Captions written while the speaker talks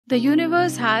The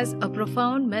universe has a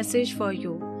profound message for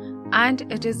you, and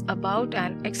it is about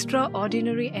an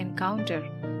extraordinary encounter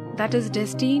that is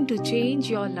destined to change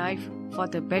your life for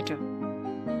the better.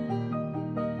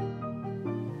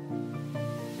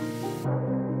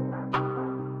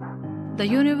 The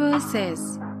universe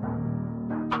says,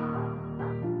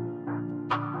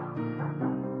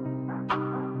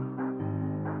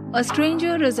 a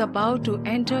stranger is about to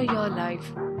enter your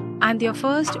life, and their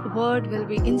first word will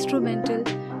be instrumental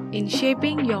in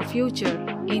shaping your future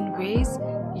in ways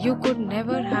you could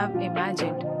never have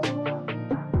imagined.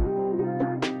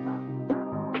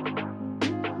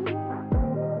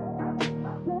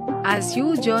 As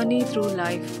you journey through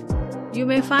life, you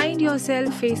may find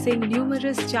yourself facing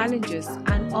numerous challenges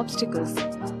and obstacles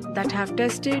that have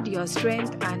tested your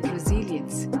strength and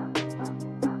resilience.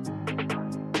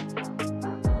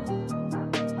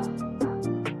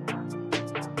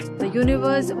 The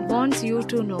universe wants you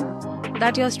to know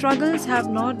that your struggles have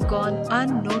not gone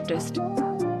unnoticed,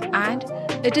 and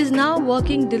it is now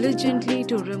working diligently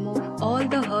to remove all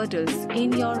the hurdles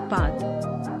in your path.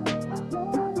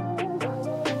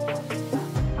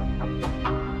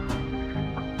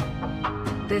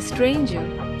 This stranger,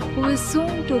 who is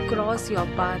soon to cross your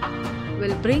path,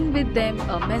 will bring with them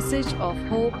a message of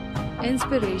hope,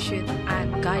 inspiration,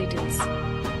 and guidance.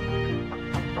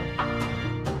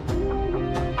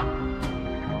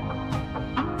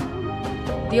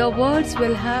 Their words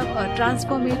will have a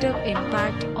transformative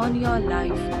impact on your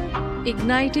life,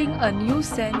 igniting a new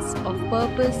sense of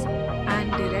purpose and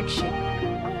direction.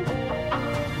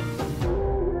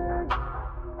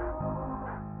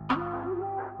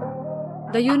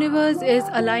 The universe is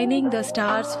aligning the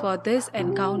stars for this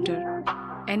encounter,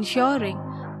 ensuring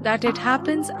that it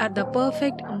happens at the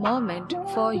perfect moment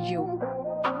for you.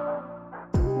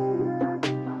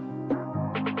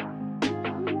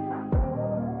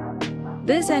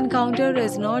 This encounter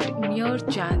is not mere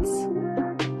chance.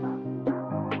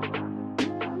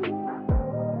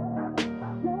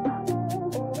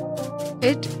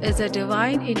 It is a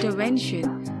divine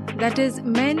intervention that is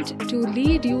meant to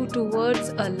lead you towards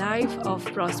a life of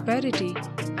prosperity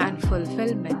and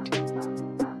fulfillment.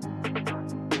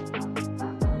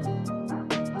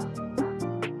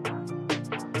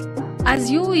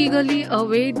 As you eagerly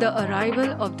await the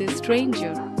arrival of this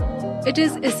stranger, it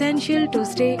is essential to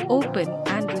stay open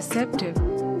and receptive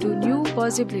to new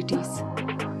possibilities.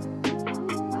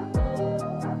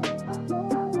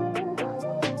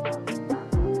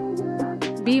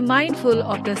 Be mindful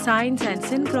of the signs and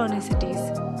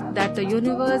synchronicities that the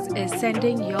universe is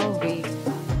sending your way,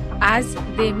 as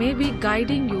they may be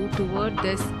guiding you toward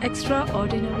this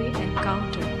extraordinary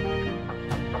encounter.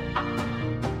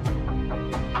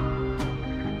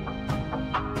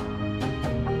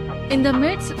 In the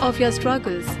midst of your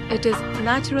struggles, it is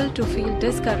natural to feel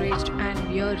discouraged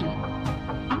and weary.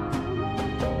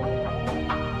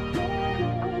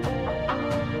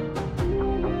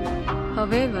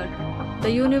 However,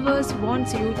 the universe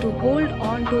wants you to hold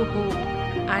on to hope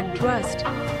and trust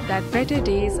that better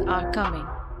days are coming.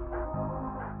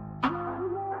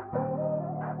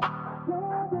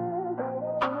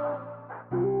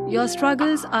 Your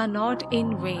struggles are not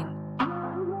in vain.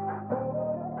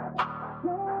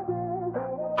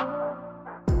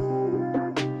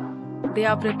 They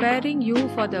are preparing you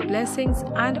for the blessings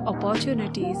and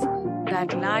opportunities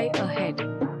that lie ahead.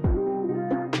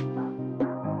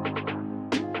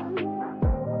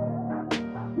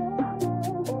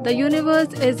 The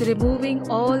universe is removing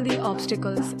all the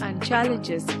obstacles and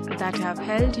challenges that have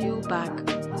held you back,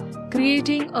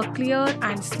 creating a clear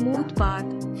and smooth path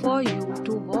for you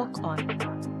to walk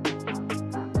on.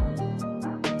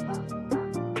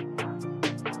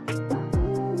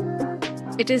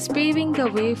 It is paving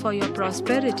the way for your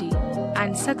prosperity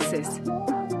and success,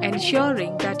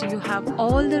 ensuring that you have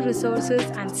all the resources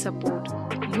and support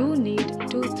you need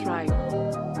to thrive.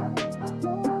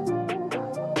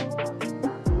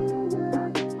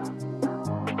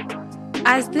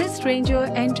 As this stranger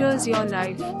enters your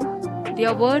life,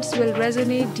 their words will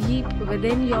resonate deep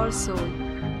within your soul,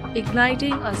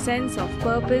 igniting a sense of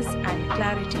purpose and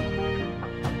clarity.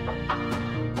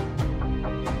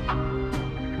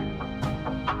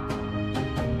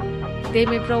 They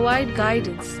may provide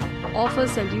guidance, offer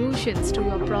solutions to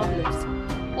your problems,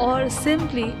 or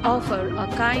simply offer a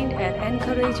kind and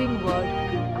encouraging word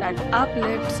that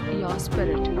uplifts your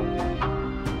spirit.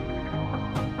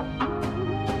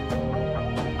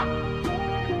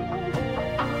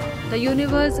 The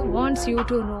universe wants you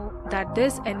to know that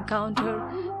this encounter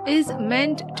is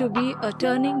meant to be a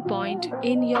turning point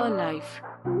in your life.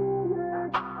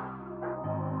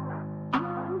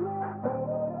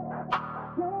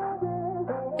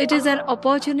 It is an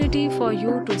opportunity for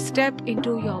you to step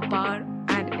into your power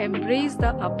and embrace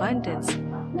the abundance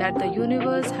that the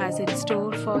universe has in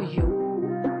store for you.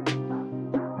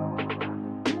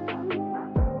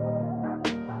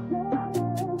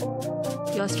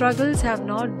 Your struggles have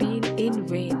not been in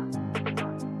vain.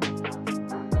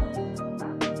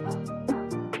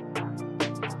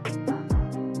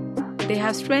 They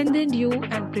have strengthened you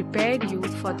and prepared you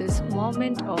for this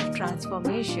moment of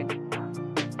transformation.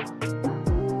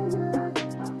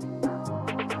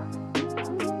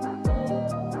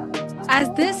 As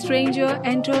this stranger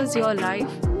enters your life,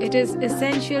 it is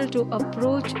essential to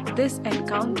approach this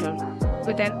encounter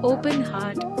with an open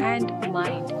heart and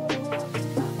mind.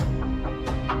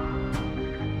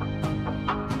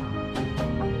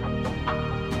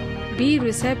 Be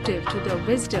receptive to the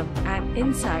wisdom and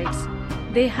insights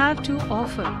they have to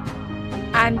offer,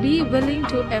 and be willing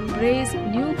to embrace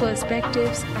new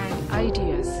perspectives and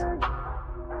ideas.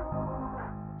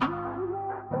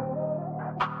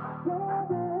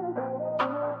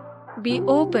 Be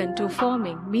open to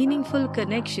forming meaningful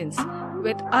connections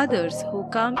with others who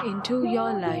come into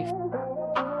your life.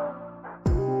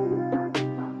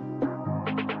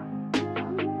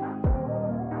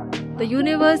 The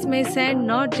universe may send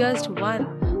not just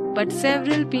one, but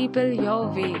several people your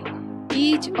way,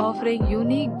 each offering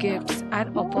unique gifts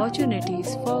and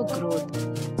opportunities for growth.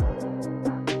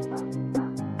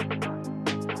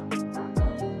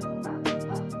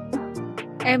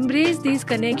 Embrace these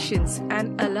connections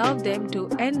and allow them to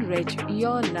enrich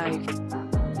your life.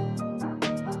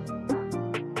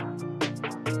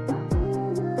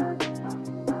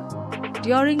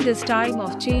 During this time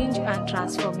of change and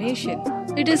transformation,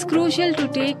 it is crucial to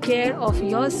take care of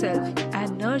yourself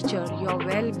and nurture your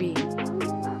well-being.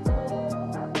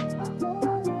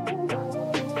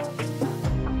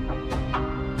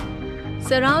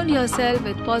 Surround yourself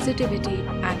with positivity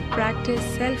and practice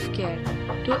self-care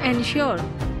to ensure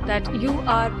that you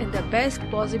are in the best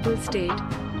possible state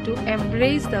to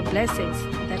embrace the blessings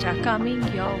that are coming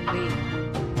your way.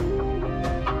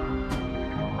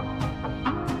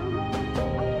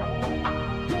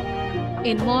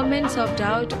 In moments of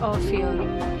doubt or fear,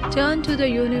 turn to the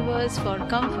universe for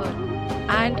comfort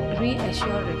and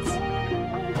reassurance.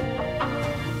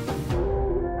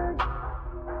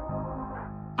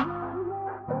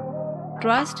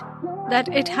 Trust that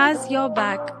it has your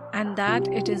back and that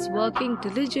it is working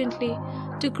diligently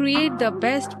to create the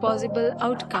best possible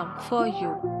outcome for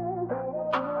you.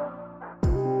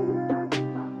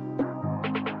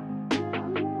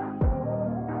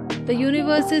 The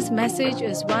universe's message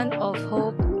is one of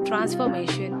hope,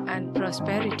 transformation, and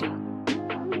prosperity.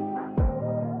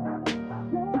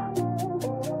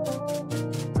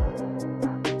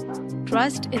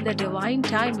 Trust in the divine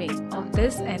timing of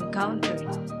this encounter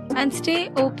and stay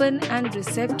open and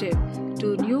receptive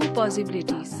to new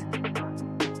possibilities.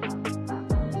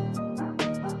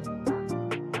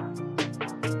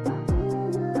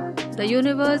 The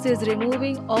universe is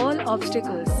removing all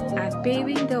obstacles and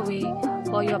paving the way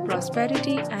for your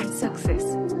prosperity and success.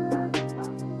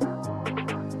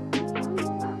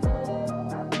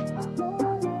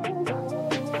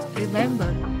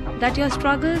 Remember that your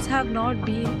struggles have not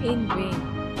been in vain.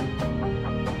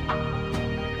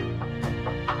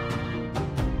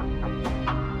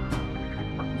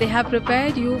 They have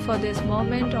prepared you for this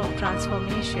moment of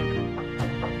transformation.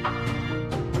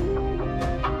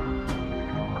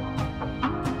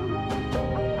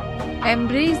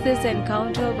 Embrace this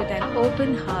encounter with an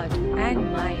open heart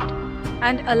and mind,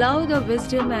 and allow the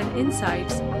wisdom and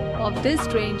insights of this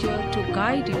stranger to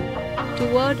guide you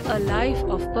toward a life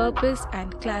of purpose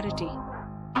and clarity.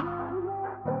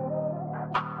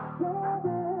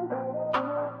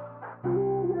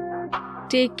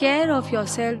 Take care of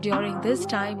yourself during this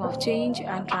time of change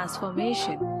and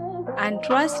transformation, and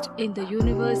trust in the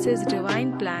universe's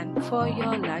divine plan for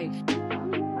your life.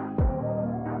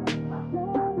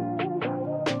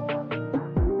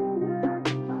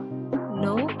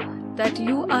 Know that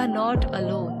you are not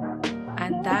alone,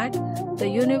 and that the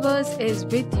universe is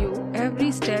with you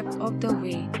every step of the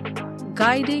way,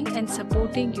 guiding and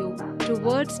supporting you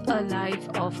towards a life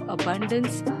of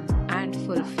abundance and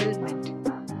fulfillment.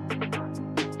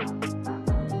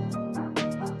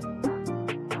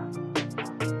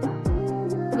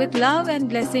 With love and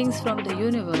blessings from the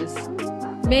universe,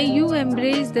 may you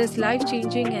embrace this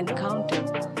life-changing encounter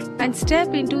and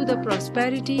step into the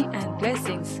prosperity and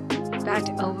blessings that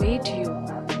await you.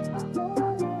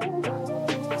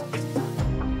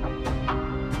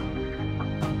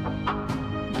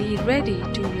 Be ready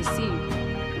to receive.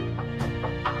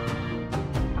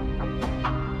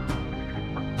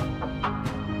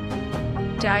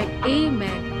 Type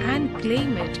Amen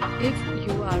claim it if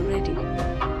you are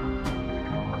ready.